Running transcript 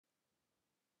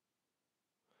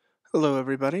Hello,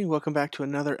 everybody. Welcome back to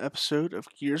another episode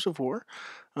of Gears of War.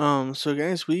 So,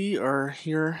 guys, we are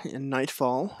here in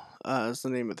Nightfall, is the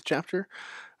name of the chapter.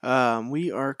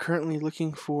 We are currently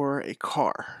looking for a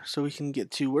car so we can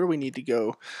get to where we need to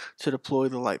go to deploy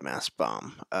the Lightmass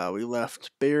bomb. We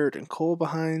left Baird and Cole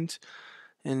behind,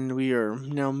 and we are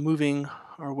now moving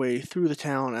our way through the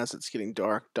town as it's getting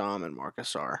dark. Dom and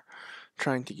Marcus are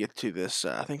trying to get to this,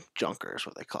 I think Junker is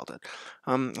what they called it.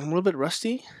 I'm a little bit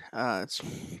rusty.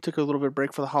 Took a little bit of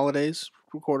break for the holidays,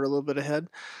 recorded a little bit ahead.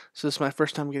 So this is my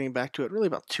first time getting back to it, really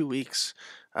about 2 weeks.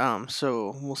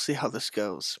 So we'll see how this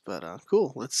goes. But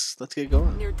cool, let's get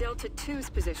going. Near Delta 2's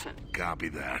position. Copy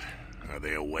that. Are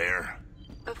they aware?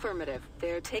 Affirmative.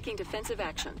 They're taking defensive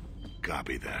action.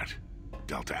 Copy that.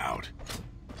 Delta out.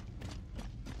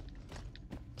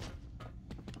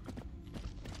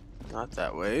 Not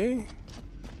that way.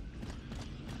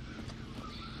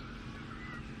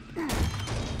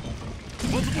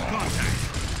 Multiple contacts.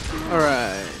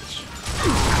 Alright.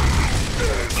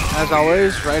 As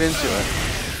always, right into it.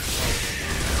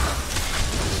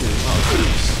 Oh,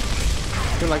 jeez.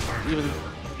 I feel like even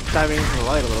diving into the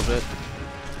light a little bit.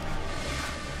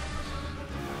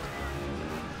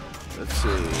 Let's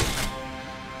see.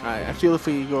 Alright, I feel if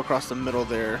we go across the middle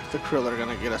there, the Krill are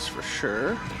gonna get us for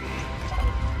sure.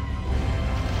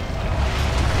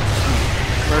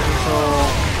 Bird control.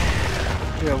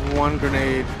 We have one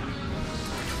grenade.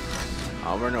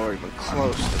 Oh, we're nowhere even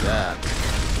close to that.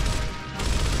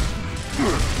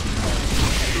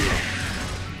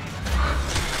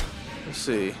 Let's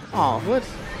see. Oh, what?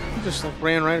 We just like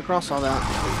ran right across all that.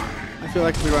 I feel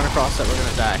like if we run across that, we're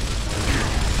gonna die.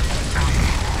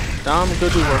 Dom, go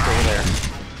do work over there.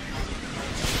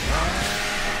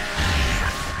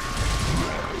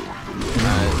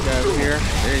 Alright, guy over here.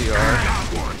 There you are.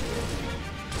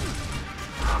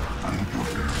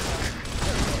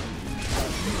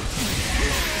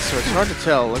 So it's hard to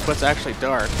tell, like what's actually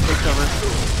dark. Take cover.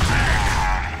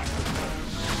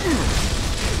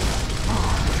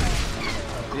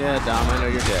 Yeah, Dom, I know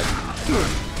you're dead.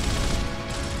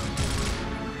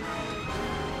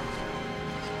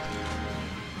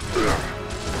 I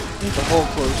think the hole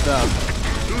closed up.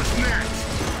 Who's next?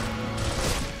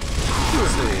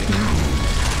 Let's see.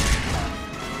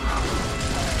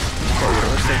 Oh,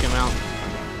 let's take him out.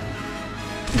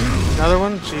 Another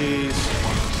one? Jeez.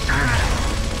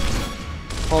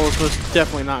 Hole was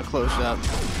definitely not closed up.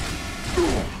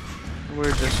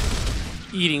 We're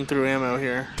just eating through ammo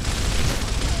here.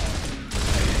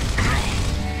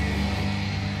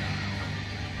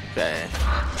 Okay.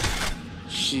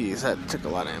 Jeez, that took a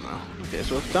lot of ammo. Okay,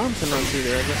 so if Dom can run through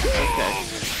there, I guess it's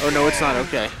okay. Oh no, it's not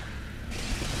okay.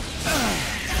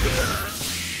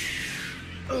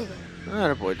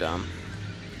 Atta boy, Dom.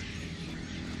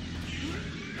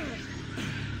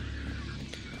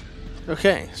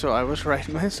 Okay, so I was right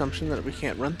in my assumption that we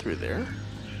can't run through there.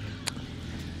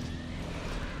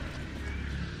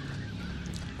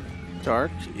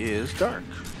 Dark is dark.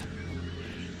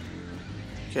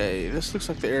 Okay, this looks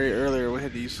like the area earlier we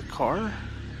had to use the car.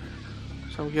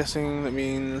 So I'm guessing that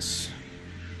means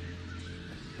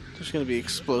there's going to be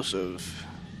explosive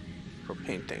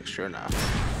propane tanks, sure enough.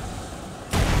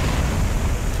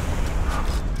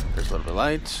 There's a little bit of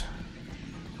light.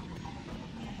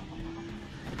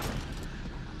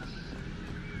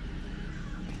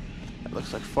 That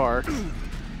looks like far.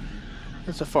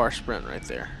 That's a far sprint right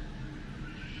there.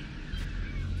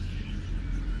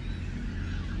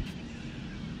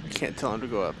 I can't tell him to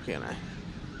go up, can I?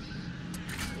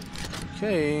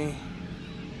 Okay.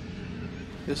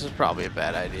 This is probably a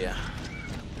bad idea.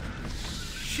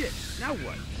 Shit, now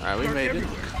what? Alright, we made it.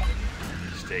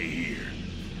 Stay here.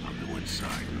 I'll go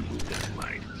inside and move that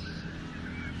light.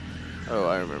 Oh,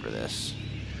 I remember this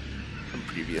from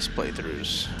previous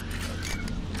playthroughs.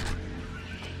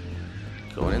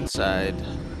 Going inside.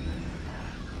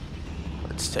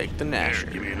 Let's take the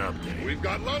Nasher. Give me an update. We've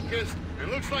got Locust,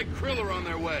 and looks like Krill are on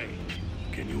their way.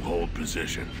 Can you hold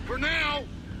position? For now,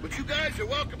 but you guys are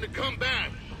welcome to come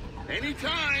back.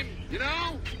 Anytime, you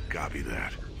know? Copy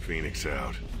that. Phoenix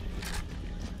out.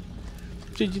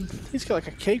 Dude, he's got like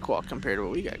a cakewalk compared to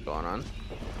what we got going on.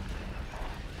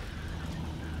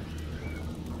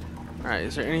 Alright,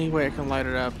 is there any way I can light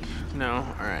it up? No?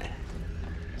 Alright.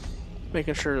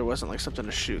 Making sure it wasn't like something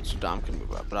to shoot so Dom can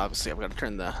move up. But obviously I've got to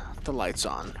turn the lights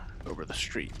on over the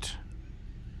street.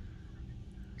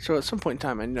 So at some point in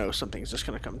time I know something's just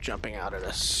going to come jumping out at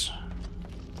us.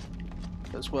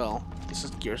 As well, this is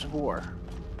Gears of War.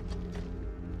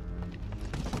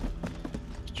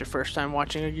 Is it your first time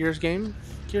watching a Gears game?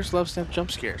 Gears loves to have jump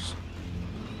scares.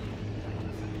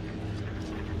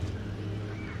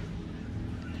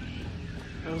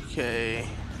 Okay.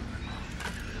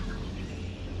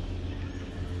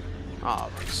 Oh,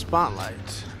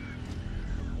 spotlight.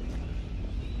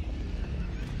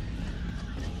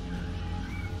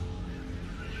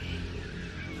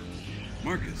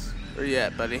 Marcus, Where you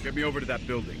at, buddy? get me over to that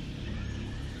building.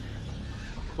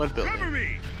 What building? Cover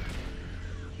me!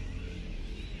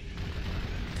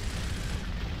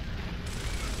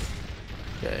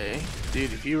 Okay.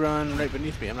 Dude, if you run right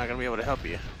beneath me, I'm not gonna be able to help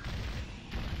you.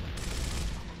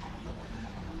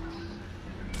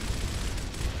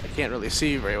 I can't really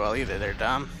see you very well either there,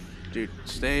 Dom. Dude,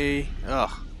 stay...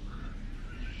 Ugh.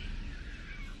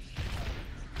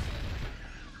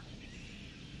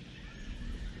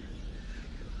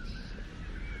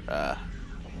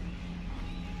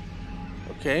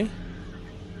 Okay.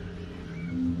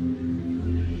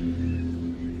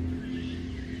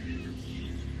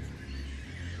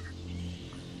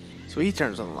 So he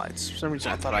turns on the lights. For some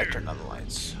reason I thought I turned on the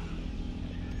lights.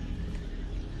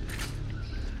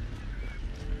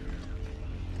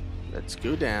 Let's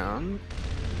go down.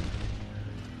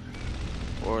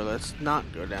 Or let's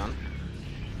not go down.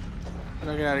 How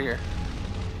do I get out of here?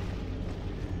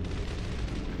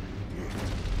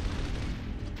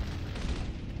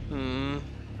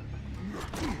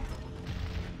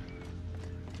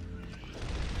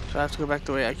 So I have to go back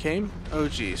the way I came? Oh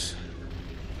jeez.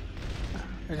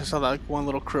 I just saw that like one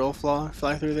little krill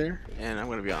fly through there, and I'm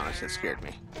gonna be honest, it scared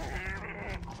me.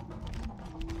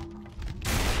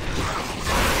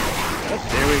 Oh,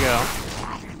 there we go.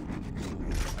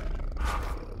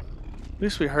 At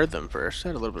least we heard them first.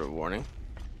 Had a little bit of a warning.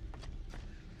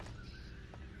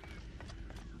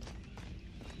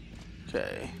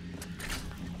 Okay.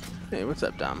 Hey, what's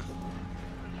up, Dom?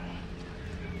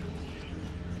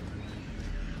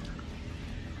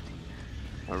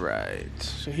 Alright,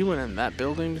 so he went in that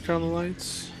building to turn on the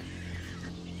lights.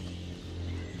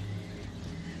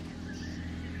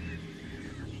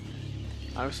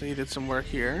 Obviously he did some work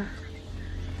here.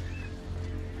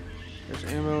 There's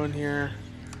ammo in here.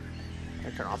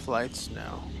 Can I turn off the lights?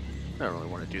 No. I don't really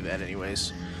want to do that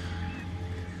anyways.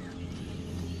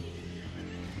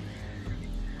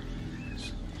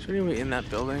 So anyway, in that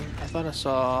building, I thought I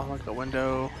saw like a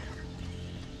window.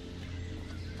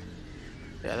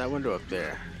 Yeah, that window up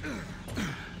there.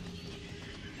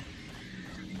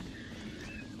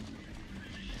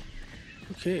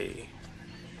 Okay.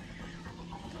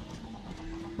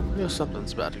 I know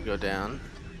something's about to go down.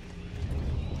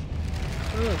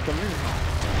 Oh, come in.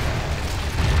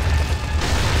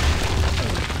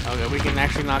 Okay, we can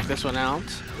actually knock this one out.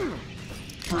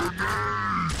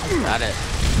 Got it.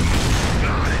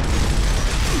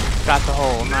 Got the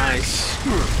hole. Nice.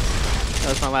 That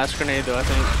was my last grenade, though, I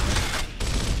think.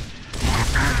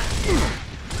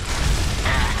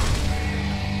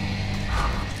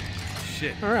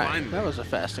 Shit. Alright, Finally. that was a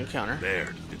fast encounter.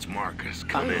 Baird, it's Marcus.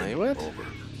 Come Finally, in. what? Over.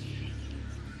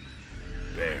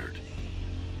 Baird,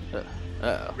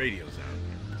 Uh-oh. Radio's out.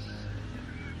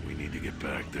 we need to get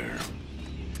back there.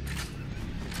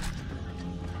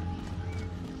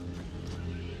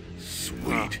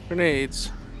 Sweet.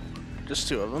 Grenades. Just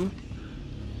 2 of them.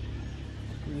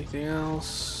 Anything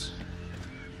else?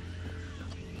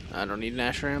 I don't need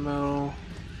Nasher ammo.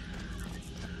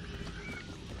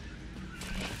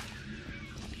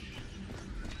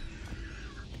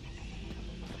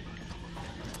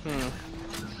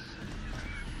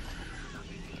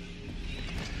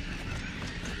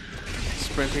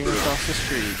 Sprinting across the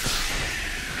streets.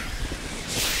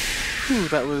 Whew,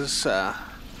 that was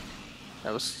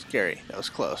scary. That was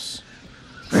close.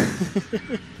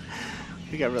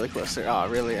 We got really close there. Oh,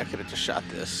 really? I could have just shot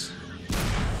this. You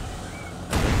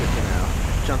know,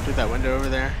 jump through that window over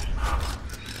there.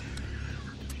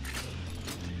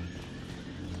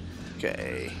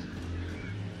 Okay.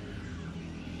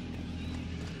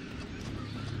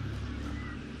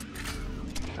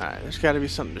 Alright, there's got to be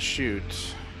something to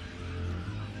shoot.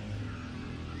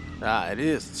 Ah, it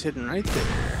is. It's hidden right there.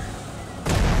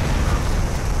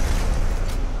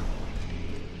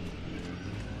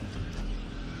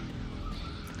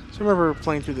 So I remember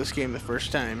playing through this game the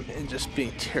first time and just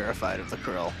being terrified of the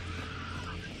krill.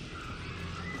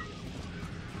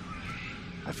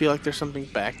 I feel like there's something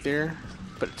back there,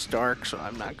 but it's dark, so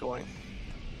I'm not going.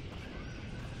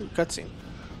 Ooh, cutscene.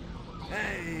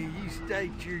 Hey, you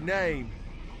state your name.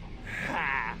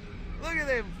 Ha! Look at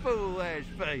them fool-ass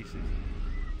faces.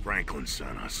 Franklin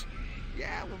sent us.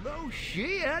 Yeah, well, no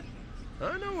shit.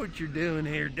 I know what you're doing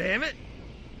here, damn it.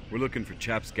 We're looking for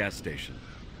Chap's gas station.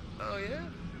 Oh, yeah?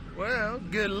 Well,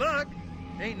 good luck.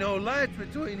 Ain't no lights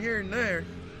between here and there.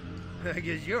 I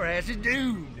guess your ass is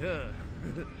doomed, huh?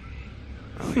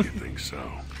 Oh, you think so?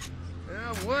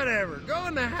 Whatever. Go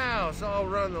in the house. I'll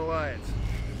run the lights.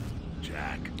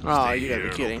 Jack, Oh, stay you gotta be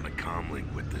here kidding. and open a comm link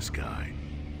with this guy.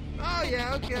 Oh,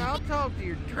 yeah, okay. I'll talk to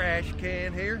your trash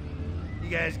can here. You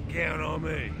guys can count on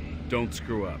me. Don't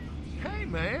screw up. Hey,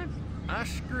 man. I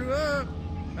screw up.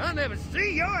 I'll never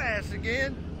see your ass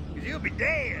again, because you'll be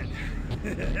dead.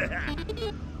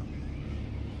 I'm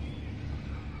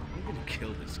gonna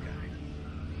kill this guy.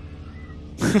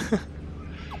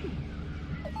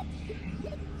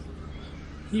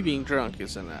 He being drunk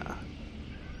isn't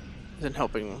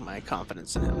helping my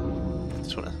confidence in him.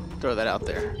 Just want to throw that out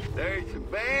there. There's some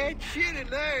bad shit in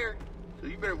there, so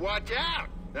you better watch out,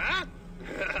 huh?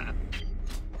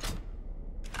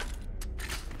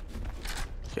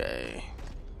 Okay.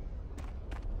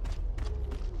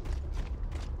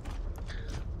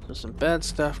 There's some bad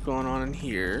stuff going on in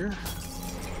here.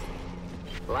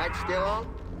 Lights still on?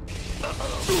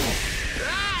 Uh-oh.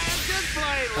 Ah, I'm just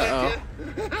playing with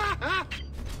you.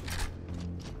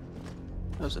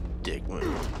 That was a dick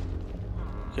move.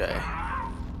 Okay.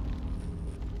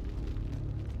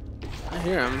 I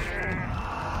hear him.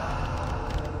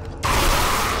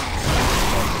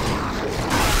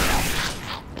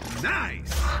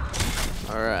 Nice!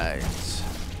 Alright.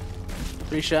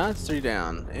 3 shots, 3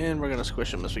 down. And we're gonna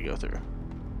squish him as we go through.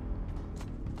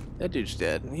 That dude's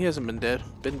dead. He hasn't been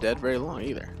dead very long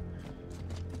either.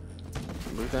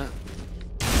 Move that.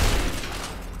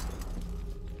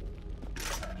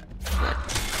 Right.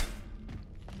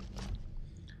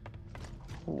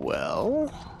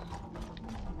 Well,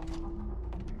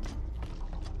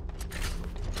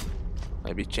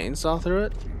 maybe chainsaw through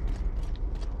it?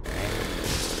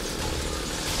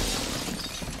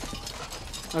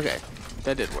 Okay,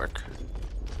 that did work.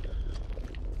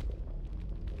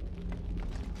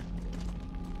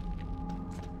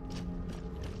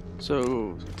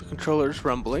 So the controller's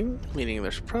rumbling, meaning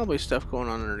there's probably stuff going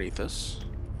on underneath us.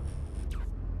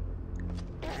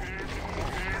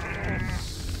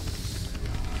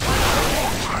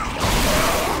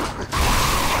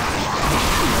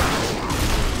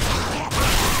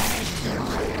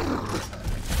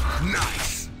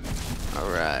 Nice!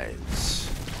 Alright.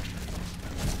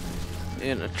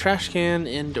 In a trash can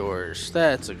indoors.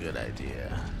 That's a good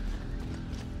idea.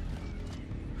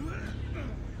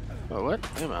 Oh, what?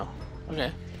 Ammo.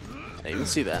 Okay. I didn't even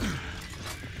see that.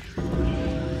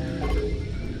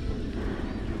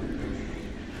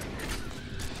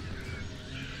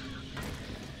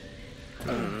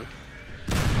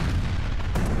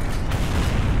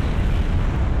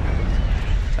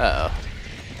 Uh-oh.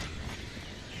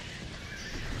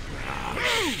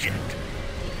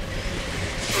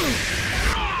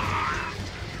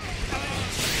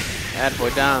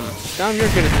 Attaboy, Dom. Dom, you're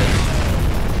good at this.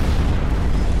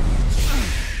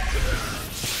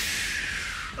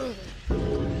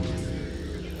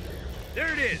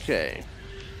 There it is. Okay.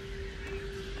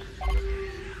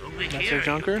 Over That's here, a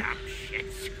junker? you dumb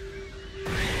shits.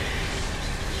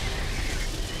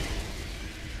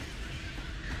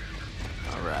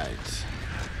 Alright.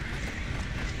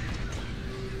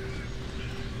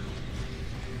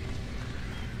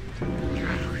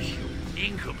 Oh, you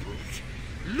nincompoops.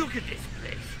 Look at this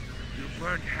place. You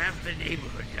burned half the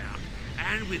neighborhood down.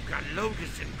 And we've got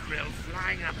locusts and krill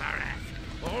flying up our ass.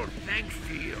 All thanks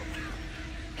to you.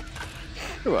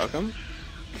 You're welcome.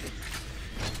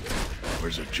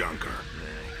 Where's a junker?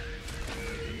 I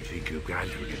didn't think you guys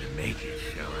were gonna make it,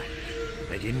 so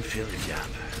I didn't fill the job.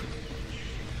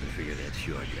 I figure that's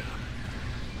your job.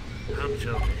 Comes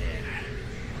over there.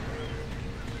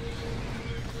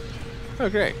 Oh,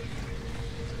 great.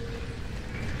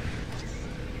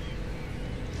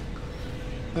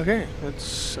 Okay,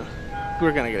 let's.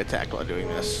 We're gonna get attacked while doing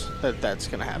this. That's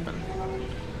gonna happen.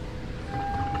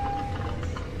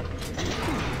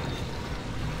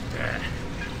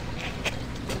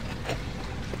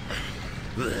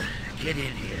 Get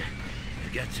in here.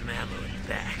 I've got some ammo in the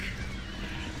back.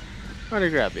 Already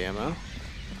grabbed the ammo.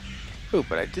 Ooh,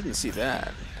 but I didn't see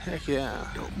that. Heck yeah.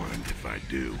 Don't mind if I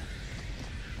do.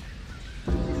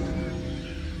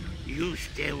 You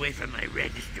stay away from my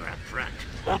register up front.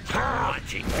 I'm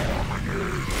watching.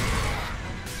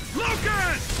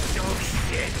 Lucas! Oh,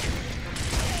 shit.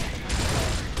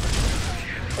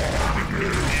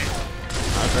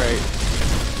 Oh, great.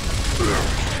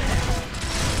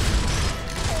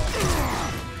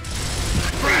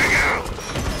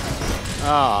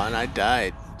 Oh, and I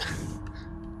died.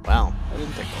 Wow, that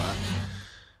didn't take a lot.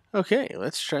 Okay,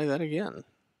 let's try that again.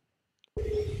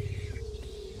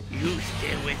 You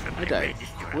stay away from my died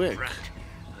register quick. up front.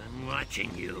 I'm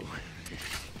watching you.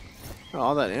 Oh,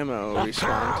 all that ammo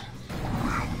respawned.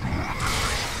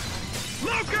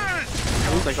 Lucas!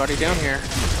 He's like already down here.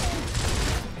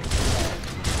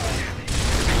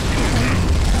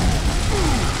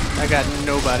 I got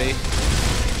nobody.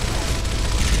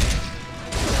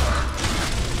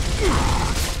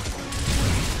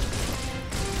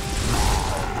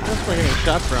 That's where I'm getting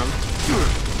shot from.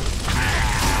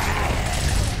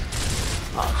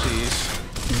 Oh, jeez.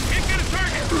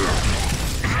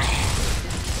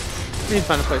 I need to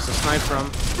find a place to snipe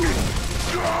from.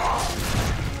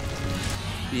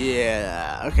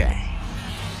 Yeah, okay.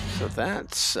 So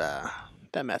that's,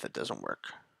 that method doesn't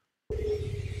work.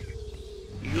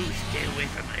 You stay away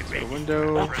from my The red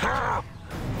window. I'm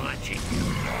watching you.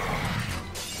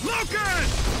 Look at!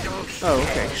 Oh,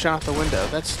 okay. Shot out the window.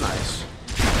 That's nice.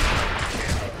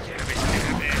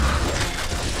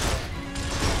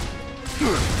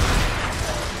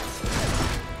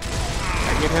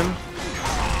 I get him.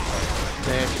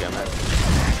 There you go, man.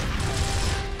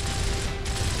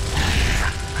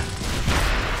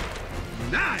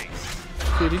 Nice!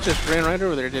 Dude, he just ran right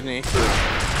over there, didn't he?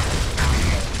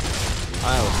 Oh,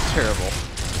 that was terrible.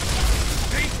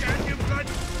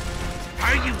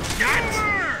 Are you nuts?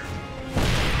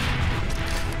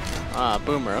 Ah,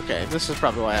 Boomer. Okay, this is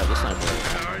probably why I have the sniper.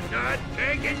 You're not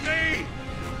taking me!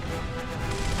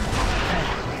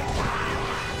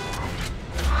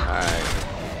 Alright.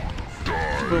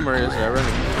 Boomer is running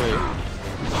quickly.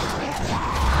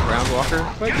 Ground walker.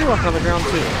 Wait, you walk on the ground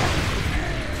too.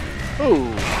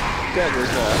 Oh, that was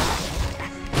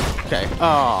okay.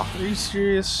 Oh, are you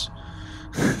serious?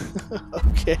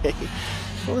 Okay.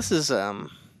 Well, this is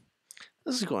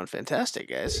going fantastic,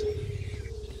 guys.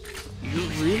 You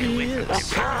Really is.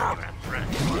 Look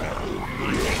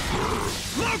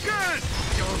at!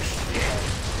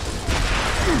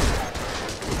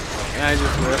 I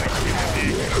just whipped.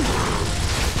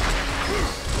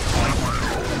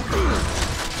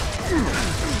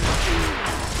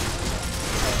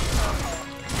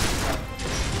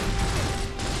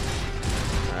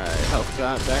 Alright, health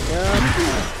got back up.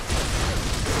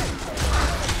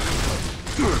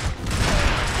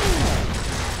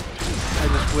 I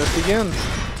just whipped again.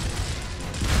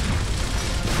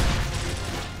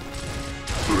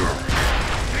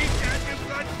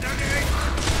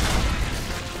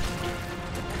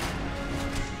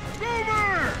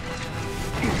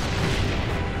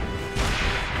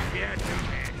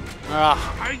 Ah.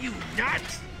 Are you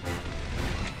nuts?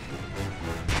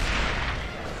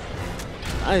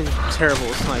 I'm terrible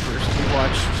with snipers. If you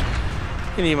watched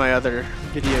any of my other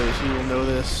videos, you will know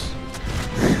this.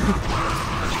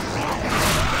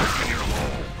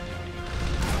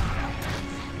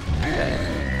 Okay,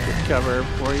 get cover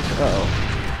before you. Uh-oh.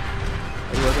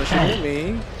 He wasn't shooting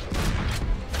me.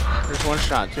 There's one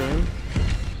shot to him.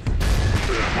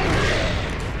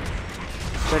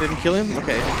 So I didn't kill him?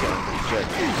 Okay, I didn't kill him. Good.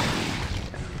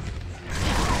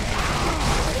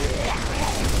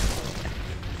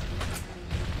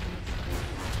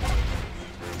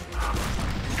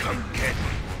 Come get me.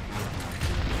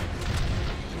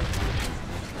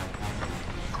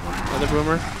 Another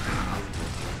boomer.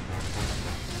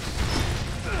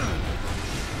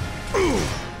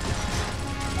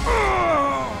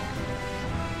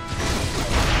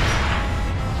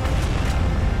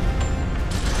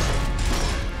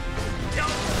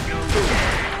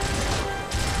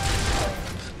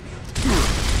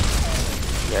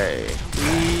 Okay.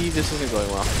 This isn't going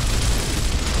well.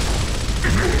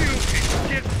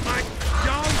 Get my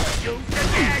dog, you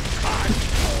gas pump.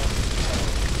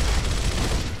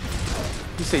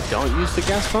 You say don't use the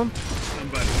gas pump?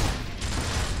 Somebody.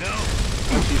 No.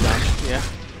 Oh, she's done. Yeah.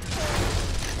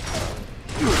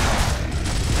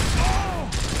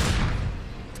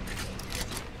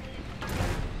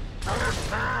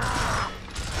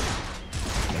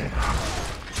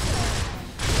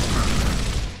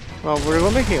 Well,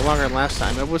 we're making it longer than last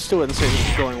time. I still wouldn't say this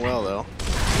is going well, though.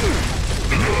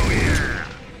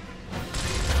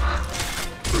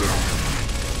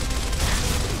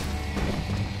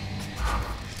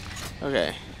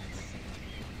 Okay.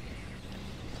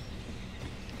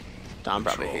 Don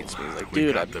probably hates me. He's like, We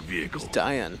dude, got I'm the vehicle. just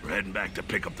dying. We're heading back to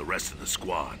pick up the rest of the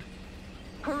squad.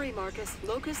 Hurry, Marcus.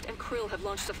 Locust and Krill have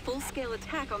launched a full-scale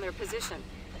attack on their position.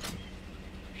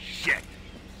 Shit!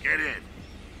 Get in!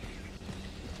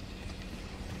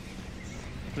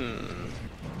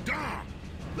 Dom!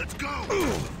 Let's go!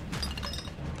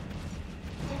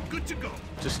 Good to go!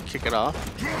 Just kick it off.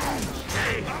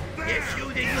 Hey, you're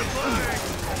shooting the bird.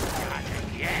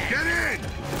 Get in!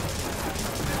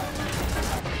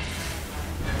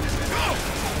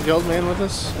 Is the old man with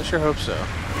us? I sure hope so.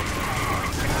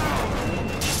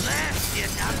 Left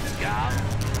enough to go.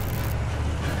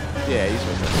 Yeah, he's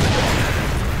with us.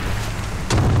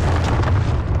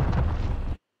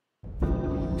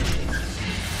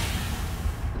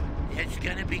 It's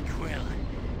gonna be Krill.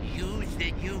 use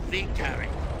the UV turret.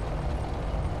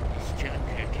 This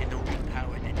junker can only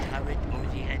power the turret or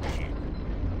the engine,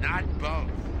 not both.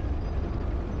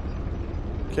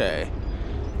 Okay.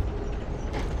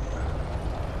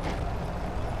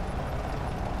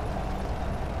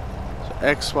 So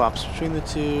X swaps between the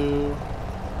two.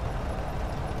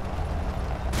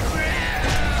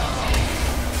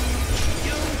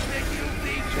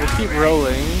 So we'll keep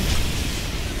rolling.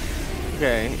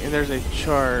 Okay, and there's a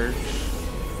charge.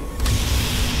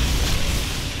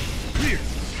 Clear.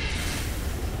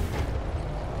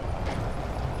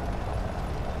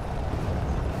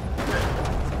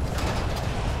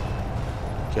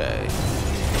 Okay.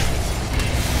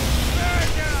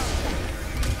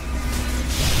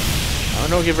 Oh,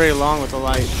 don't get very long with the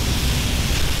light.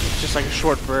 It's just like a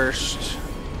short burst.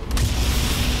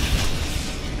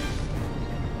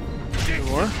 Any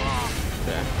more?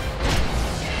 Okay.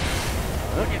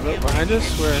 Oh, look behind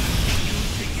us. Where?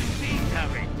 Use the UV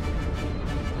turret.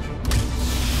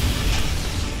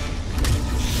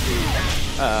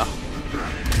 Uh-oh.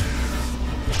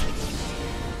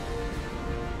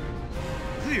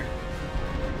 Clear.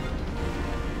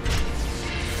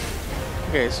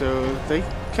 Okay, so they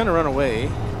kind of run away.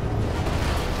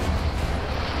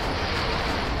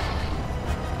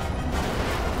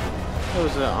 That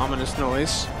was an ominous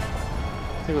noise. I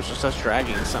think it was just us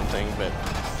dragging something, but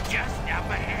Just up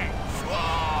ahead.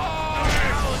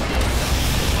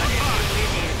 What if the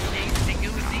idiot needs to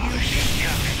use the UV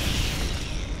turret?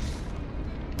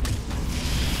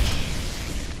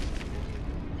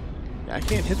 yeah, I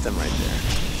can't hit them right there.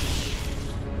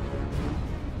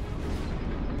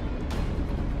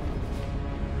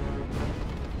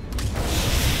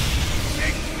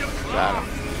 Got him.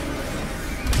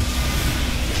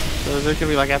 So is it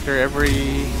gonna be like after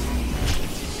every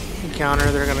encounter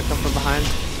they're gonna come from behind?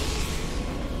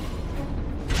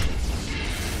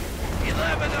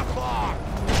 11 o'clock.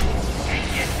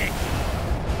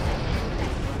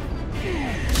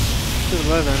 It's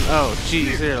 11. Oh,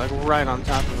 geez, they're like right on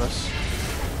top of us.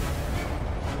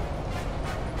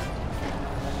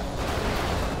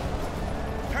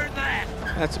 Turn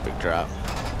left. That's a big drop.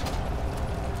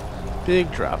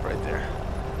 Big drop right there.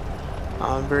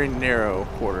 Very narrow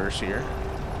quarters here.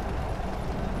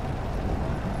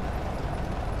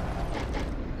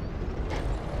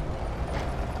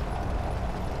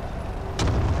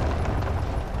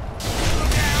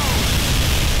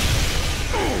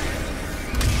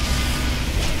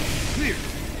 Clear.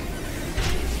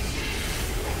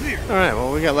 Clear. Alright,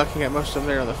 well, we got lucky and got most of them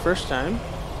there the first time.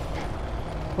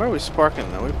 Why are we sparking,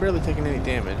 though? We've barely taken any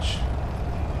damage.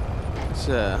 It's,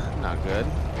 not good.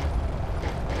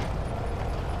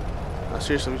 Oh,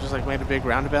 seriously, we just, like, made a big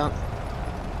roundabout?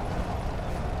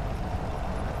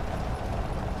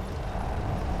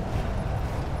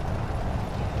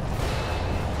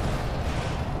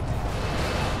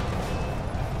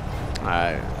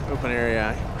 Alright, open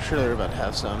area. I'm sure they're about to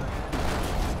have some.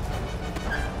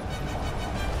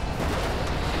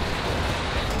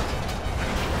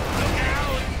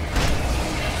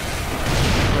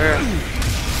 Where?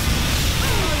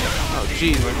 Oh,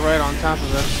 geez, like right on top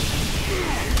of us.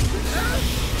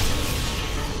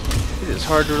 It is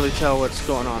hard to really tell what's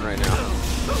going on right now.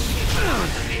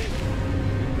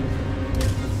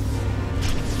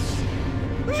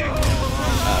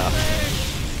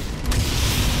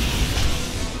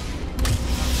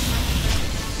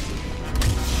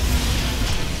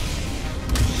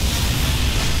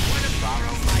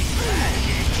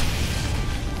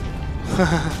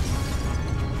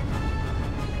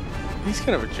 He's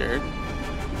kind of a jerk.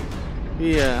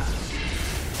 We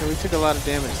took a lot of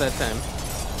damage that time.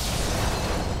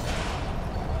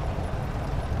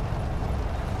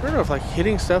 I don't know if like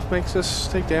hitting stuff makes us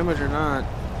take damage or not.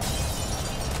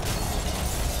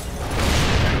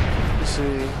 Let's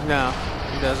see. No,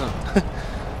 it doesn't.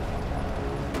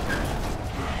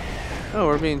 Oh,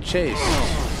 we're being chased.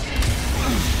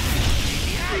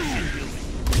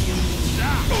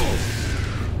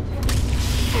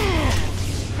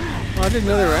 Oh, I didn't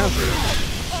know they were out there.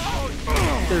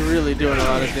 They're really doing a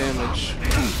lot of damage.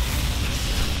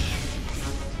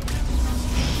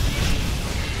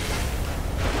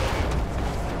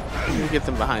 Let me get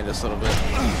them behind us a little bit.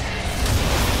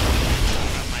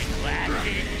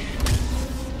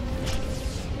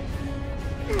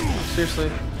 Seriously?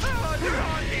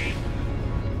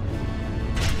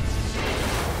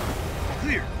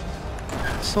 Clear.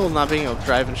 This whole not being able to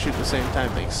drive and shoot at the same time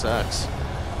thing sucks.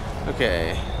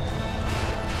 Okay.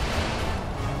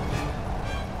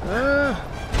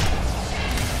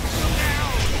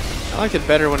 I liked it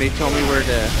better when he told me when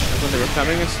they were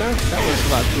coming and stuff. That was a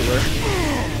lot cooler.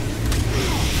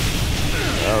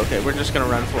 Okay, we're just gonna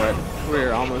run for it.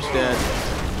 We're almost dead.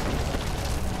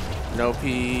 Nope,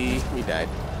 we died.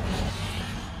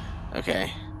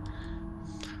 Okay.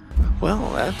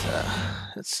 Well, that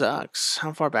sucks.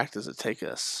 How far back does it take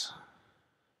us?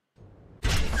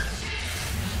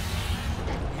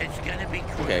 It's gonna be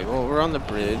quick. Okay, well, we're on the Use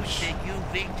bridge. the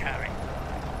UV turret.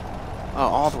 Oh,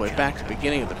 all the way back to the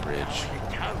beginning of the bridge. The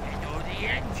turret or the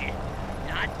engine,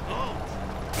 not both.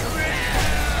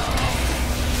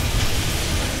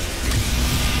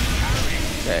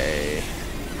 Okay.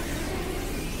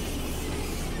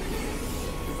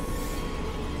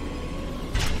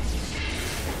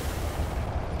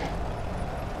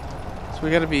 So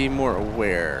we gotta be more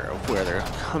aware of where they're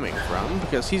coming from,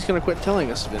 because he's gonna quit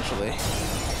telling us eventually.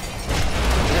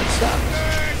 That sucks.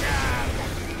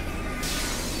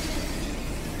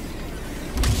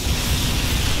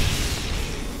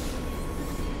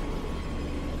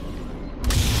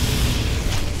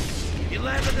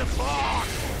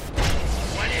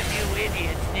 One of you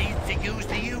idiots needs to use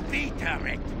the UV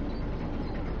turret.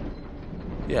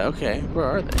 Yeah, okay. Where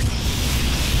are they?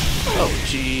 Oh,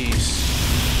 jeez.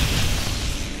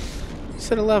 He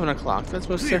said 11 o'clock. That's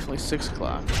most definitely 6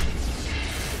 o'clock.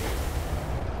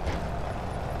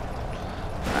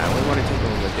 Alright, we want to take a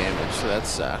little bit of damage, so that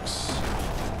sucks.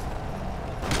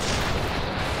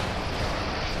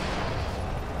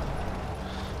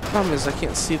 Problem is, I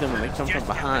can't see them when they come from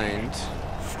behind.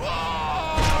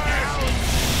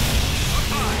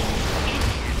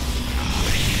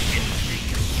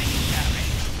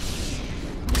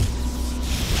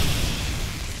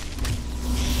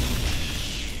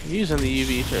 I'm using the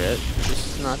UV turret,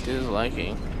 just not to his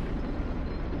liking.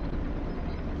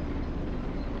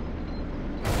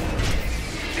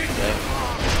 Okay.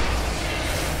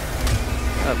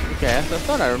 Okay, I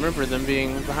thought I remembered them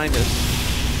being behind us.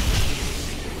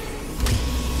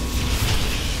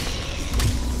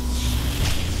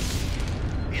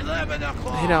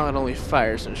 Hey, now it only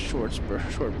fires in short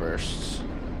bursts.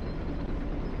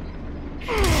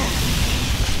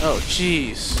 Oh,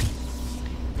 jeez.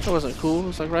 That wasn't cool. It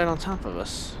was like right on top of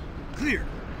us. Clear.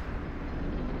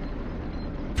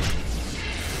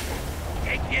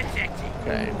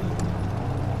 Okay.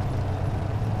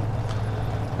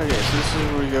 Okay, so this is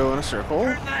where we go in a circle.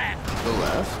 To the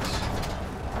left.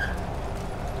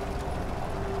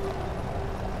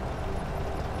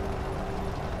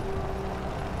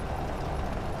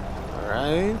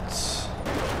 Alright.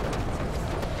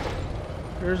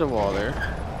 There's a wall there.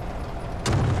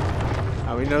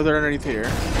 Now we know they're underneath here.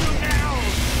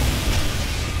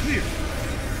 Clear.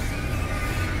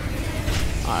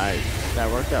 Alright, that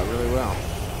worked out really well.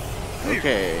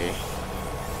 Okay.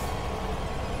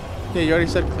 Yeah, you already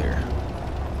said clear.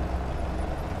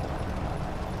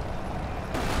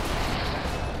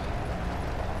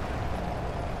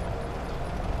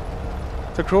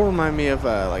 The crow remind me of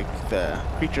like the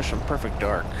creatures from Perfect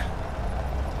Dark.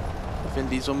 The Vin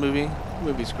Diesel movie. The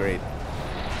movie's great.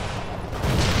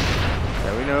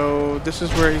 Yeah, we know this is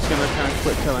where he's gonna kind of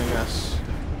quit telling us.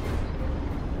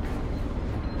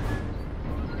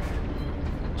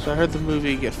 So I heard the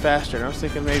movie get faster, and I was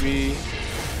thinking maybe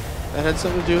that had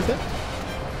something to do with it.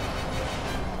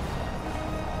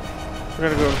 We're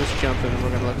gonna go with this jump and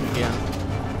we're gonna look again.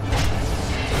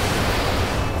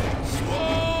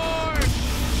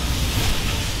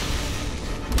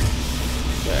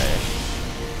 Okay.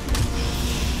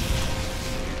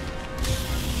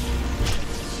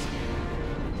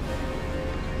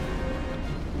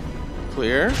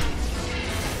 Clear.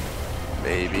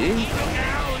 Maybe.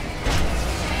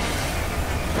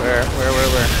 Where?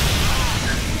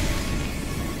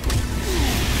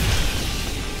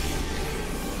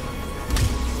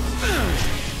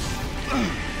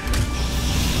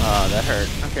 Oh, that hurt.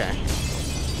 Okay.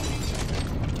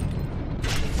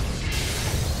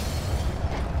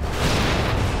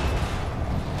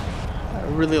 I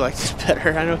really like this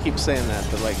better. I know I keep saying that,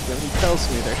 but like when he tells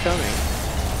me they're coming.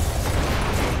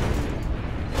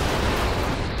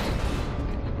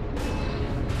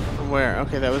 From where?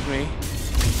 Okay, that was me.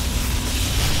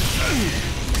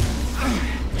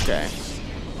 Okay.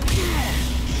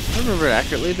 I remember it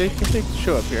accurately. They can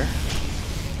show up here.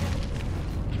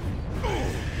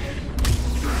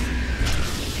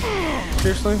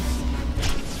 Seriously?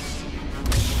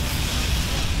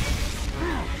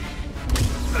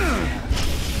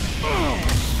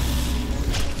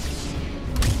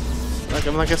 Like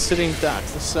I'm like a sitting duck.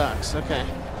 This sucks. Okay.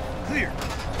 Clear.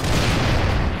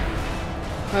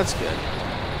 That's good.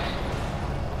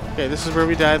 Okay, this is where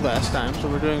we died last time, so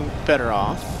we're doing better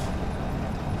off.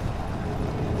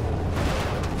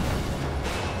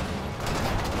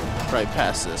 Right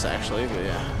past this, actually, but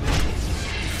yeah.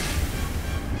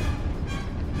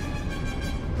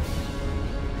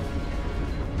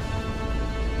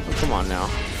 on now.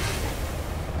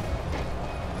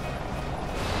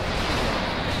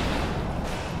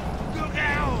 Look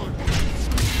out!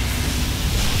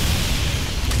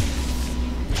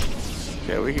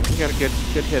 Okay, we got a good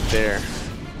hit there.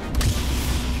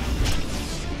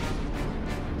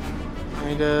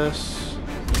 Behind us.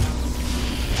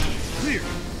 Clear.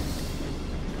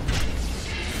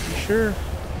 You sure?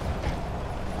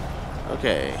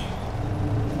 Okay.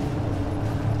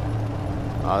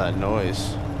 Oh, that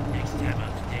noise. Next time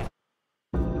I'll stay.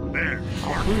 There.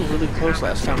 Oh, we were really close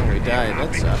last time when we died.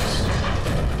 That sucks.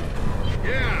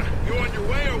 Yeah, you on your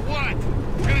way or what?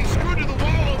 We're getting screwed to the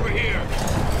wall over here.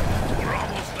 We're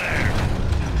almost there.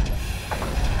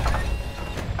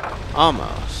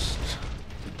 Almost.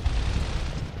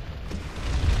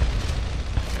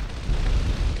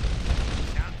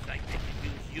 Sounds like they could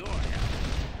use your help.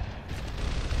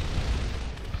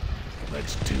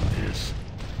 Let's do this.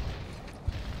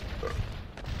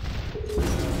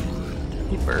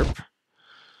 You burp.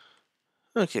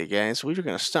 Okay, guys, we're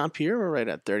going to stop here. We're right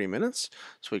at 30 minutes.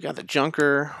 So we got the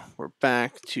Junker. We're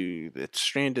back to the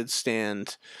stranded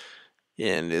stand,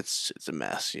 and it's a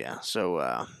mess. Yeah.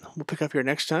 So we'll pick up here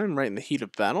next time, right in the heat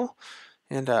of battle.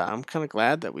 And I'm kind of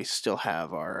glad that we still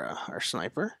have our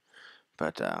sniper.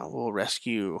 But we'll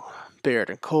rescue Barrett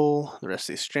and Cole, the rest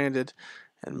of these stranded,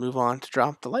 and move on to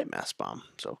drop the light mass bomb.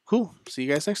 So cool. See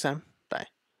you guys next time.